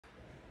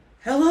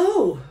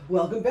Hello,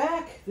 welcome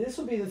back. This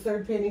will be the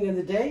third painting of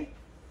the day.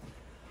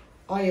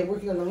 I am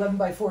working on 11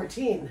 by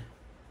 14,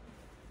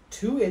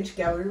 2-inch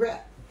gallery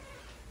wrap.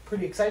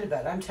 Pretty excited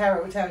about it. I'm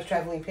Tara with Tara's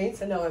Traveling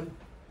Paints. I know I'm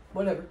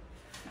whatever.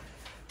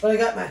 But I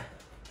got my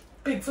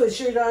Bigfoot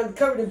shirt on,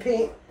 covered in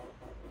paint.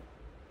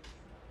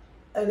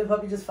 And the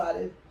puppy just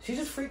farted. She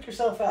just freaked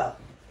herself out.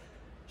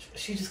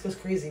 She just goes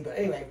crazy. But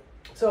anyway,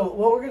 so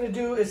what we're going to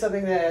do is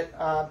something that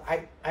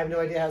I have no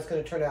idea how it's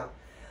going to turn out.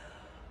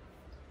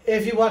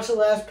 If you watch the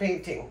last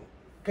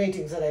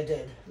paintings that I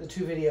did, the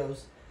 2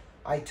 videos,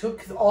 I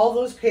took all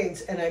those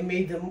paints and I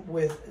made them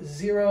with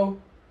zero.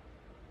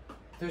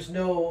 There's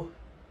a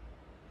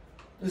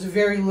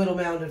very little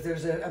amount if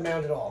there's an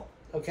amount at all.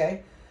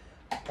 Okay,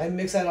 I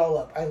mix that all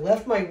up. I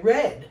left my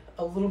red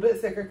a little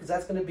bit thicker because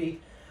that's going to be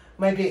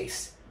my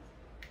base.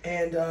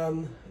 And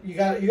you're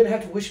gonna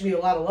have to wish me a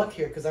lot of luck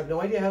here because I have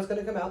no idea how it's going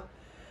to come out.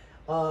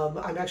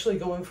 I'm actually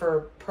going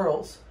for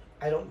pearls.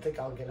 I don't think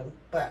I'll get them,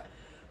 but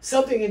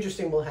something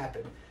interesting will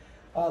happen.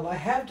 I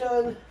have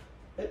done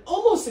an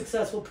almost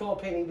successful pearl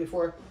painting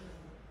before.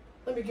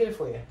 Let me get it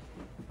for you.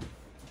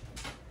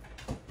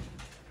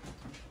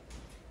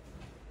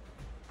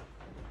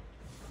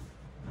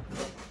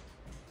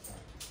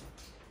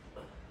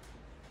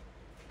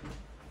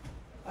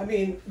 I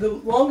mean, the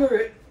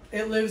longer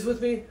it lives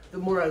with me, the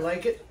more I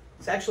like it.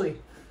 It's actually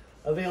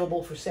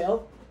available for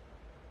sale.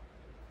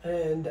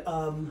 And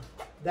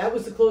that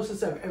was the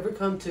closest I've ever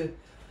come to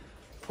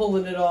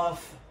pulling it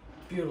off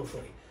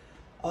beautifully.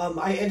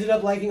 I ended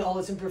up liking all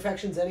its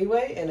imperfections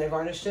anyway, and I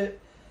varnished it.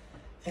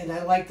 And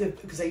I liked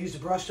it because I used a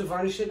brush to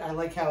varnish it. I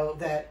like how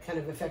that kind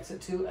of affects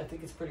it too. I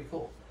think it's pretty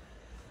cool.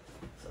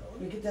 So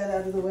let me get that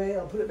out of the way.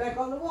 I'll put it back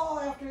on the wall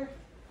after.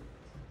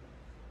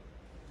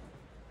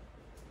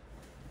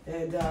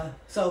 And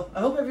so I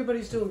hope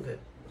everybody's doing good.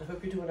 I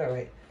hope you're doing all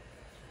right.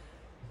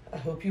 I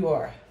hope you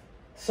are.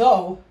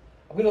 So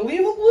I'm going to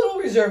leave a little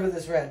reserve of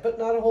this red, but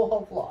not a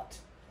whole lot.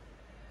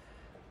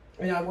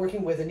 And I'm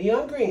working with a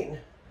neon green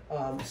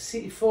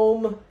sea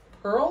foam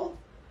pearl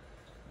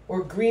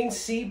or green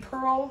sea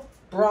pearl,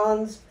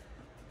 bronze,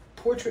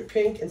 portrait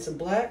pink, and some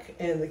black.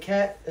 And the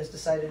cat has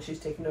decided she's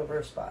taking over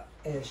her spot,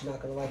 and she's not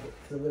going to like it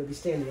because I'm going to be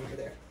standing over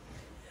there.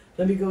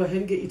 Let me go ahead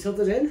and get you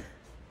tilted in.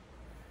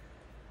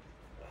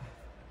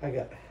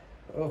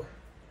 All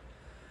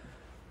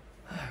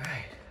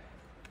right.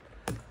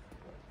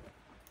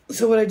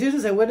 So what I did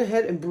is I went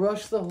ahead and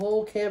brushed the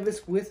whole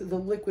canvas with the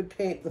liquid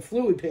paint, the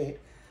fluid paint.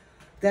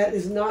 That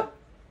is not,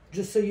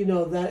 just so you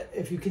know, that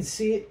if you can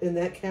see it in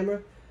that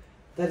camera,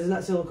 that is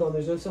not silicone.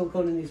 There's no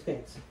silicone in these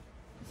paints.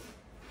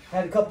 I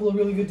had a couple of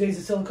really good days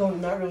of silicone.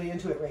 I'm not really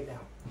into it right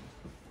now.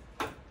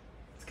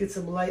 Let's get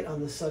some light on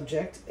the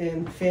subject.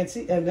 And not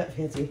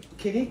fancy,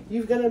 Kitty,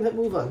 you've got to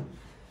move on.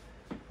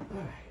 All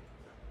right.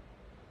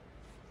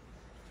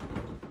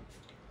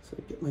 So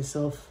I get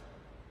myself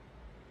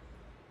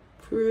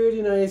a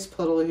pretty nice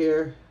puddle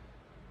here.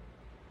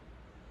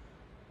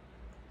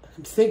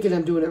 I'm thinking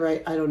I'm doing it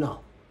right. I don't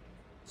know.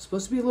 It's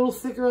supposed to be a little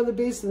thicker on the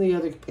base than the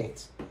other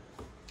paints.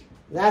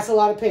 That's a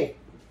lot of paint.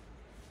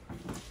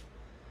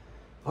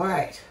 All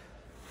right.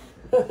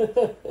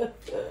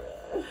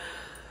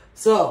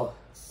 So,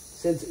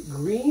 since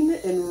green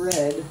and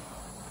red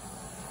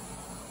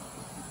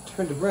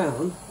turned to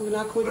brown, we're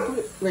not going to put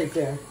it right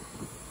there.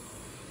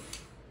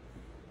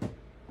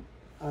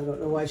 I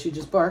don't know why she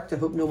just barked. I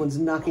hope no one's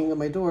knocking on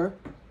my door,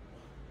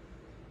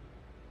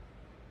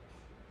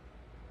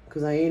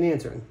 because I ain't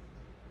answering.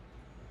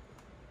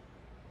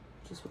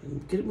 Just want to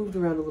get it moved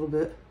around a little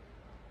bit.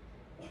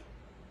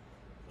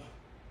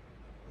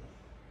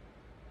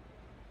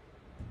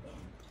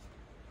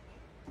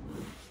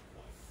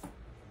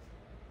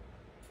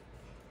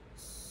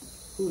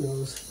 Who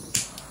knows?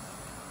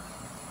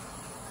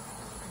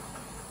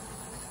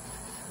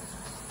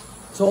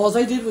 So all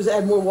I did was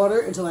add more water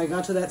until I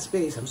got to that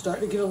space. I'm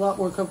starting to get a lot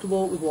more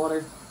comfortable with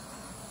water.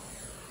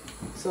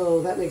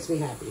 So that makes me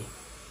happy.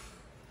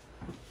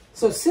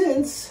 So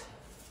since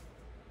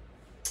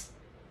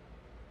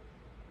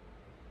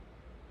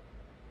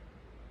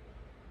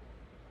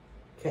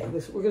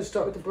we're going to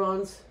start with the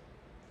bronze.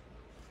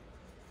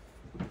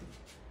 And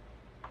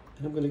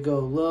I'm going to go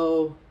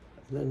low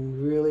and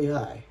then really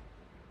high.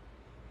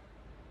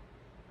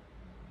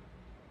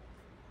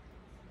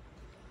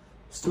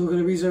 Still going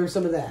to reserve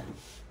some of that.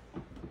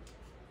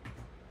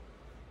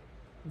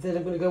 Then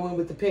I'm going to go in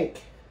with the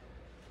pink.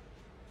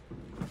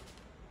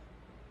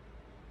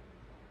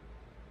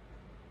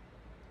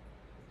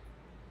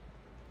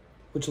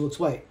 Which looks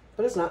white,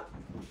 but it's not.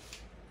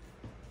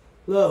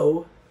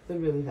 Low,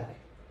 then really high.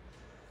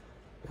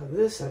 Now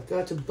this I've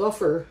got to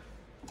buffer,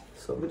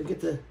 so I'm going to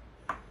get the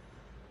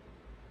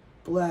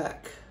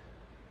black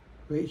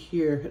right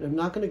here, and I'm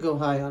not going to go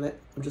high on it.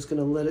 I'm just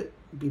going to let it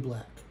be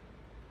black.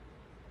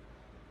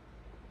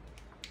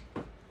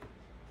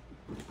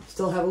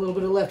 Still have a little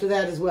bit of left of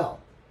that as well.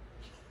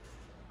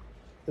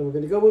 Then we're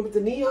going to go in with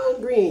the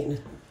neon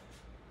green.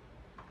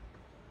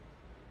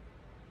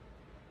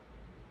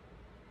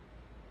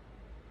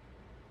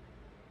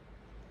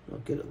 I'll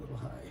get it a little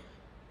high.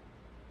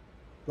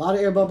 A lot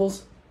of air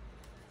bubbles.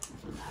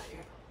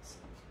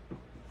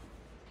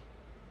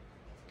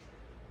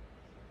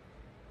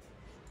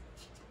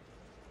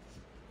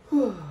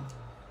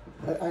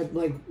 but I'm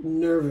like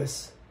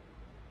nervous.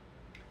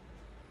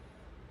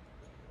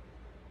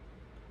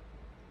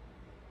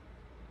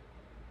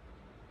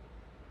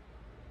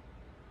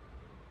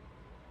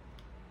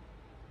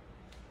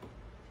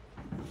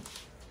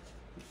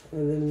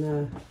 And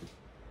then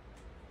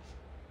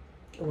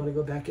I want to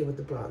go back in with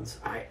the bronze.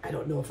 I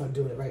don't know if I'm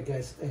doing it right,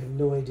 guys. I have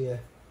no idea.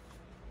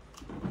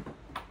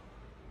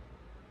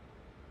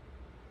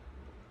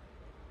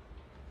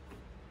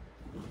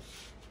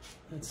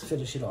 Let's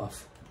finish it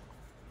off.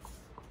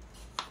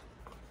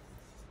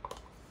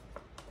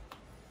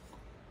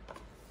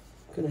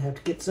 Gonna have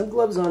to get some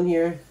gloves on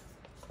here.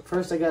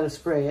 First I gotta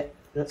spray it.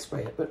 Not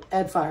spray it, but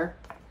add fire.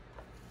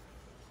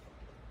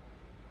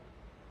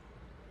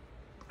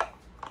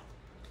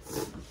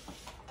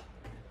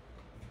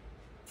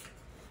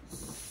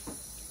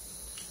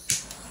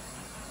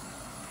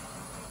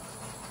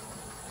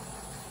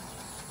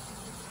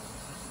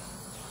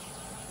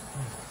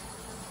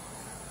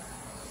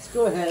 Let's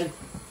go ahead,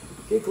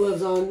 get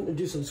gloves on, and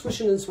do some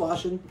swishing and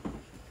swashing.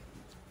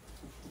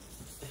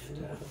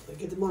 And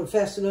get them on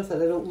fast enough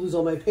that I don't lose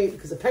all my paint,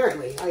 because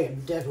apparently I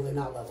am definitely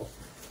not level.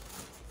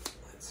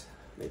 Let's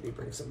maybe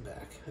bring some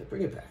back.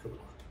 Bring it back a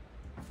little.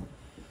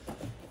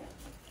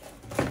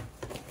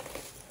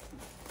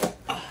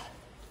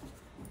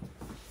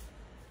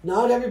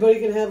 Not everybody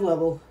can have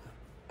level,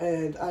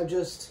 and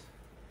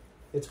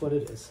it's what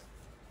it is.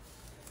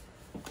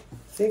 I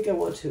think I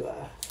want to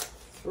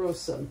throw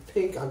some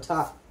pink on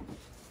top.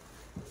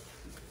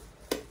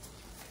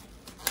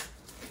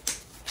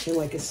 In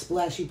like a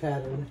splashy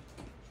pattern.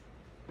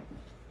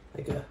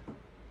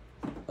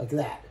 Like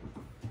that.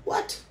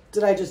 What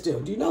did I just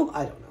do? Do you know?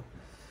 I don't know.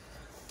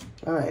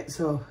 All right,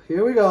 so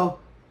here we go.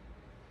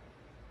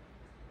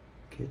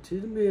 Get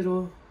to the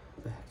middle,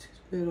 back to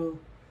the middle,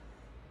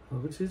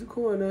 over to the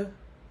corner,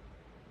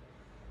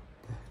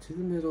 back to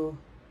the middle,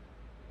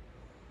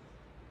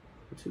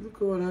 over to the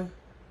corner,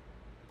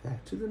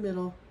 back to the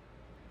middle,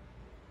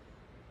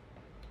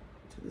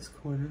 to this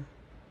corner,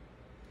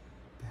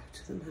 back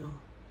to the middle,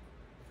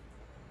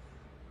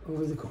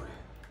 over the corner,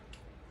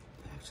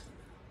 back to the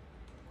middle,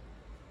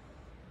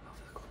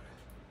 over the corner,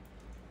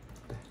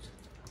 back to the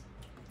middle,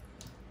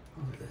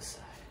 over this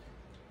side,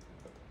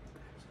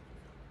 back to the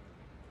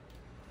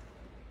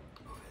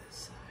middle, over this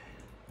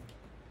side,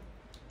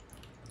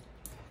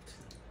 back to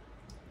the middle.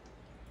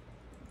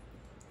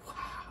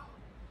 Wow.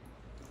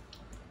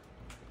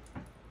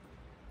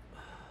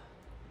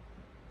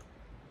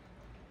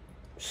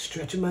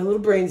 Stretching my little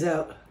brains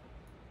out.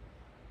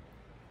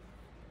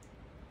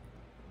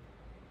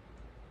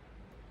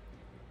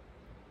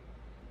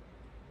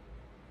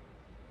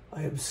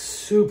 I am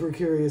super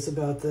curious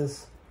about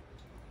this.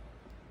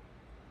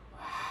 Wow.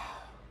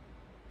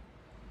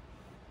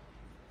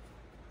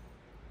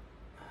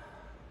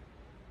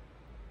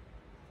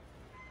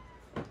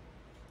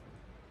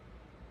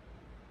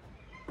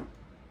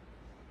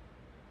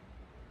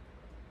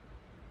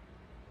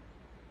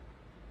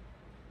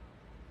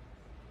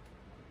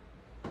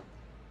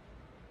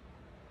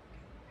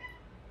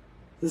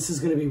 This is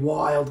going to be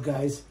wild,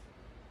 guys.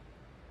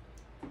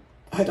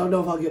 I don't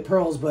know if I'll get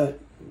pearls, but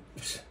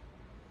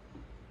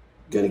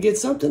gonna get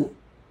something.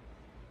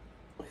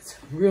 It's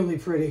really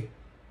pretty.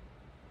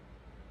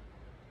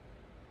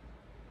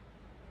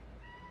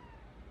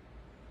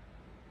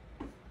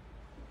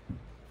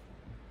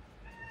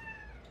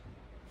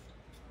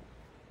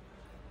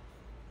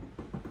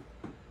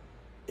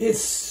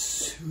 It's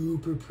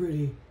super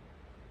pretty.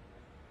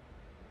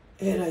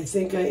 And I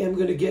think I am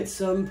gonna get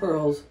some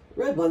pearls,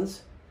 red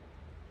ones.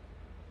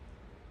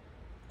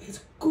 It's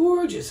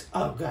gorgeous.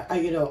 Oh God, I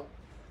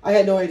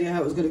had no idea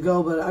how it was going to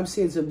go, but I'm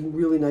seeing some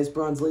really nice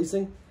bronze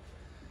lacing.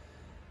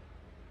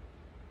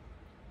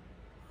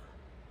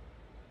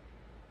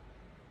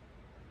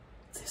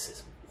 This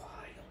is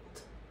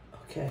wild.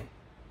 Okay.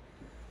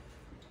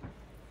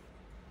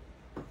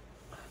 I'm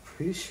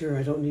pretty sure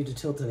I don't need to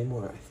tilt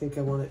anymore. I think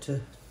I want it to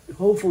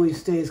hopefully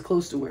stay as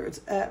close to where it's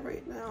at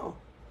right now.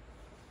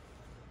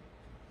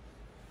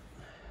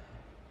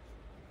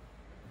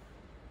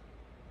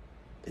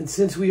 And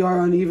since we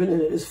are uneven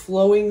and it is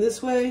flowing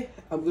this way,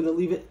 I'm going to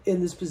leave it in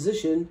this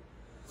position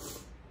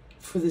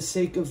for the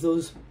sake of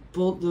those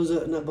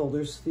not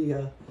boulders,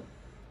 the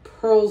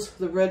pearls,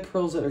 the red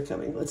pearls that are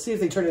coming. Let's see if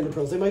they turn into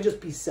pearls. They might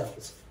just be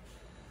cells.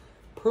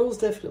 Pearls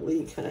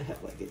definitely kind of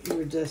have like an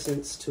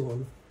iridescence to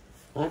them.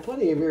 I have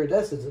plenty of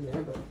iridescence in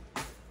there, but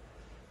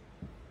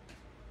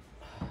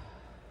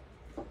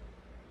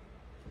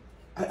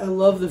I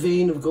love the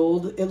vein of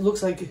gold. It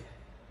looks like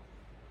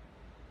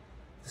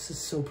this is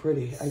so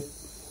pretty.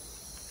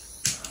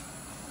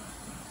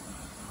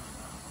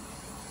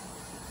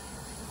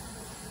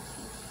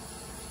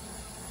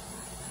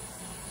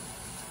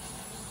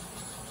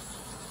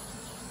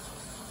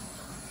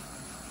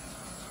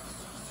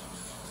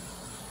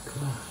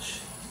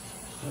 Gosh,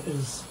 that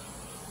is,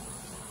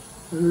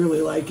 I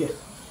really like it.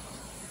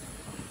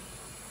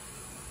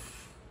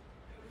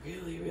 I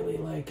really, really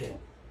like it.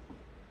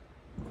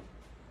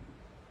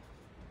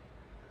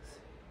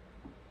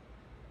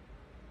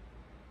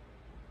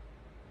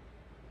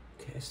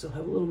 Okay, still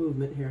have a little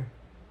movement here.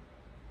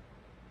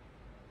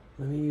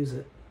 Let me use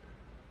it.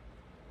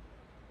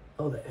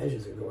 Oh, the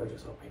edges are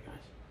gorgeous. Oh my gosh.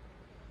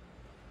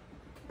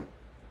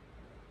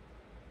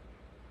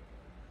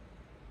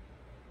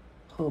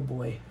 Oh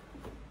boy.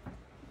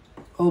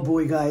 Oh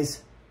boy,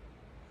 guys.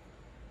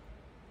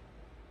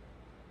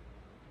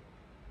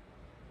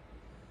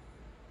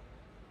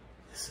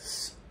 This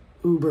is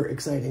uber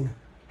exciting.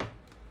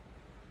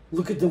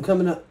 Look at them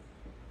coming up.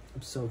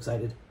 I'm so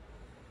excited.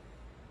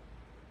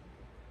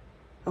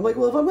 I'm like,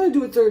 well, if I'm going to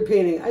do a third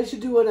painting, I should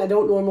do what I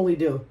don't normally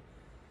do.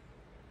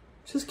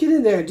 Just get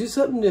in there and do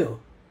something new.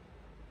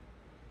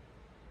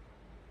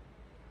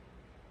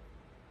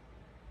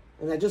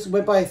 And I just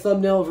went by a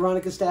thumbnail of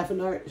Veronica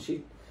Staffen art.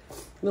 And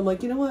I'm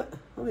like, you know what?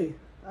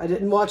 I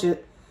didn't watch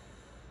it.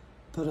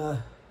 But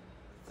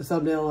the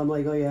thumbnail, I'm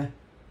like, oh yeah.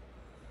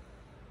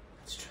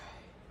 Let's try.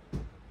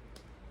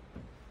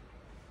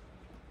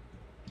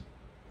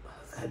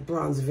 That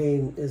bronze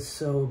vein is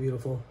so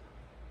beautiful.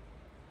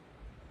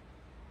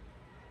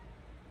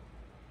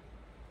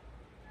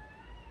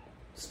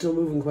 Still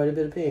moving quite a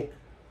bit of paint.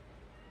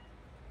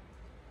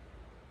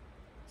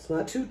 It's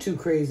not too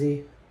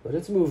crazy, but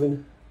it's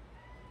moving.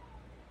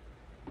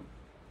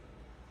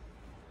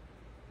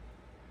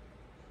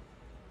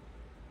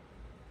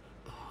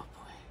 Oh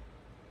boy.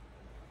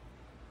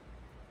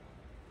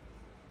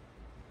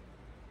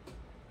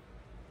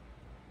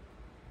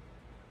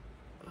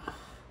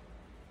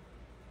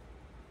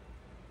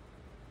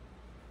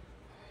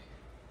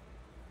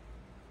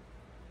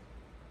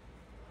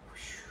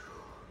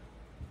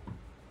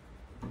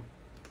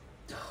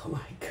 Oh my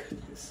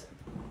goodness.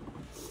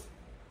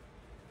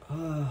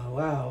 Oh,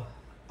 wow.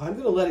 I'm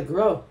going to let it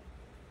grow.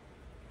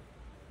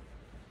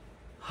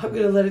 I'm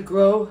going to let it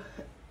grow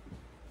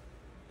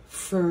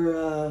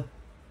for,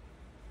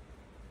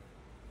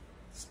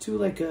 let's do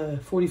like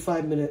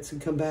 45 minutes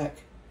and come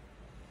back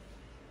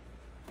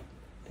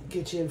and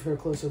get you in for a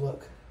closer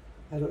look.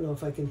 I don't know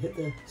if I can hit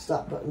the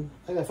stop button.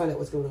 I got to find out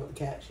what's going on with the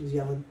cat. She's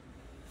yelling.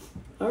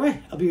 All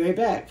right, I'll be right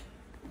back.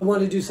 I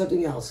want to do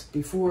something else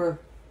before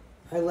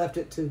I left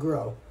it to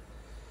grow.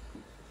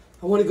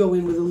 I want to go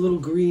in with a little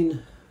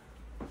green,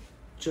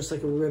 just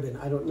like a ribbon.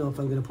 I don't know if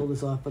I'm going to pull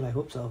this off, but I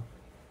hope so.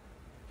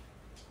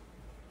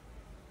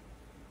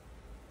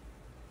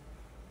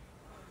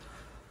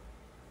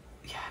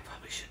 Yeah, I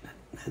probably shouldn't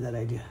have had that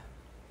idea.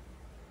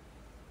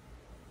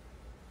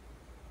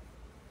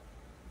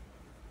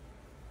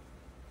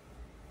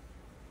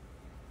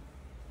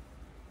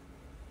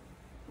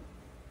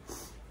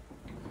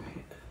 All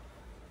right.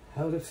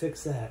 How to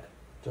fix that?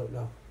 Don't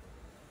know.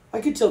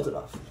 I could tilt it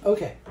off.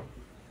 Okay.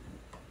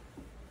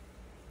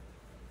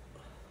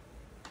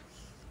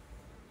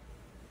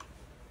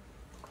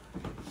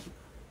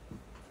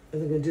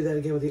 And I'm going to do that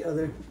again with the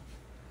other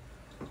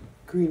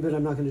green, but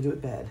I'm not going to do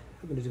it bad.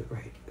 I'm going to do it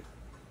right.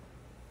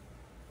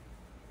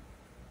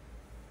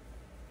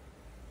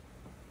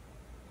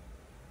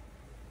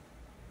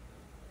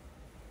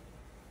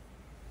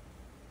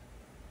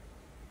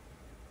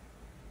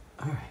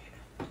 All right.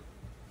 I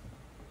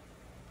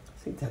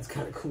think that's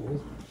kind of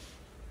cool.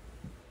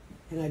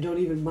 And I don't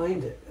even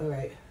mind it. All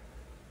right.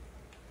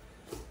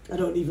 I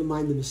don't even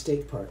mind the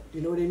mistake part. You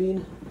know what I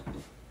mean?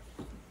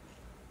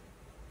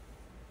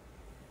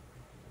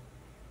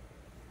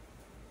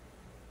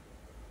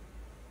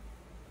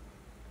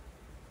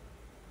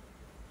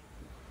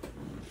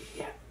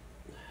 Yeah,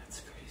 that's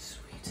pretty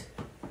sweet.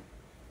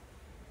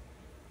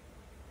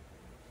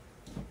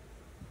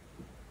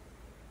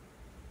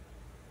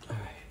 All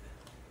right.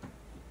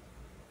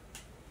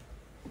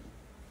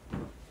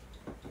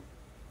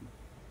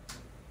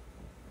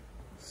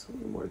 So a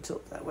little more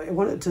tilt that way. I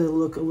want it to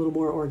look a little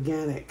more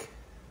organic.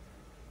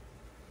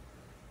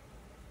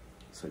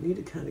 So I need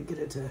to kind of get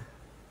it to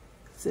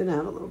thin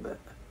out a little bit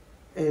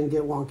and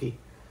get wonky.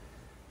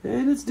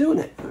 And it's doing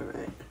it. All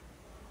right.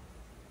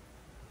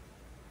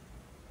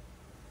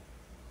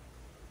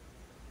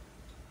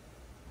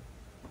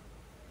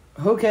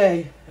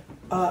 Okay.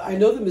 I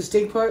know the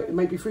mistake part, it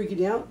might be freaking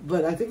you out,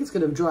 but I think it's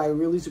going to dry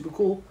really super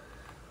cool.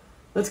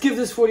 Let's give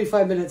this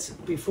 45 minutes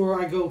before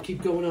I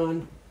keep going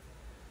on.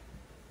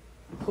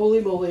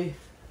 Holy moly.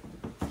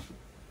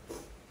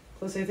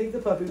 Plus, I think the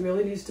puppy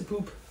really needs to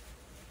poop.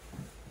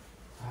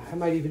 I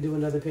might even do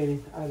another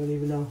painting. I don't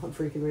even know. I'm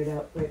freaking right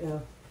out right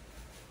now.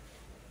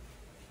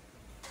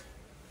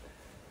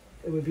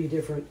 It would be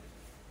different.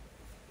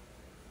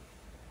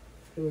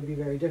 It would be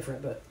very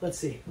different, but let's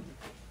see.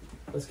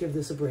 Let's give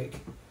this a break.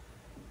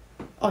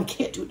 Oh, I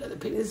can't do another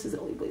painting. This is the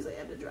only place I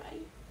have to dry.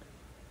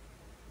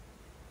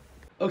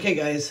 Okay,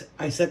 guys.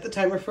 I set the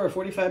timer for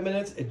 45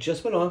 minutes. It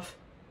just went off.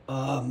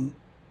 I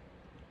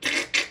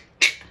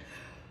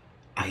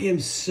am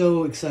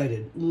so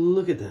excited.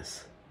 Look at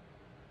this.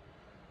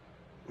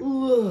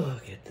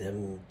 Look at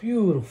them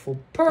beautiful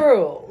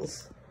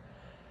pearls.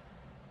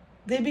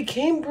 They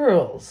became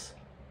pearls.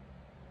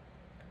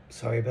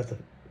 Sorry about the...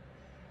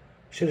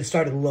 Should have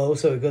started low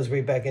so it goes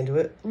right back into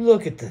it.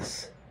 Look at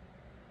this.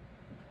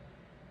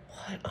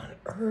 What on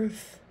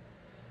earth?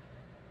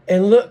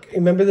 And look,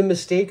 remember the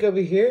mistake over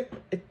here?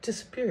 It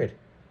disappeared.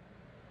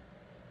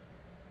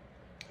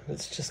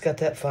 It's just got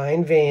that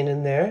fine vein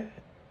in there,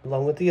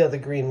 along with the other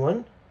green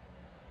one.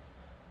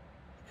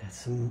 Got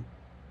some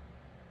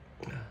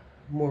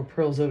more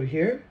pearls over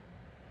here.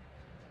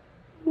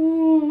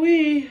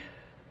 Ooh-wee.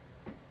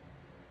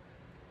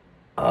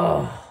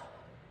 Oh.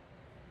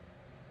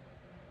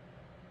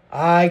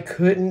 I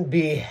couldn't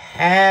be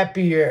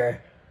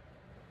happier.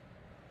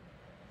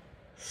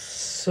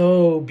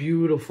 So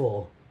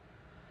beautiful.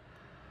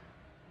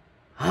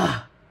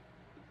 Ah.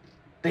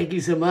 Thank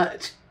you so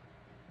much.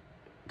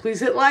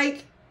 Please hit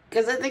like,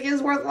 because I think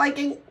it's worth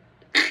liking.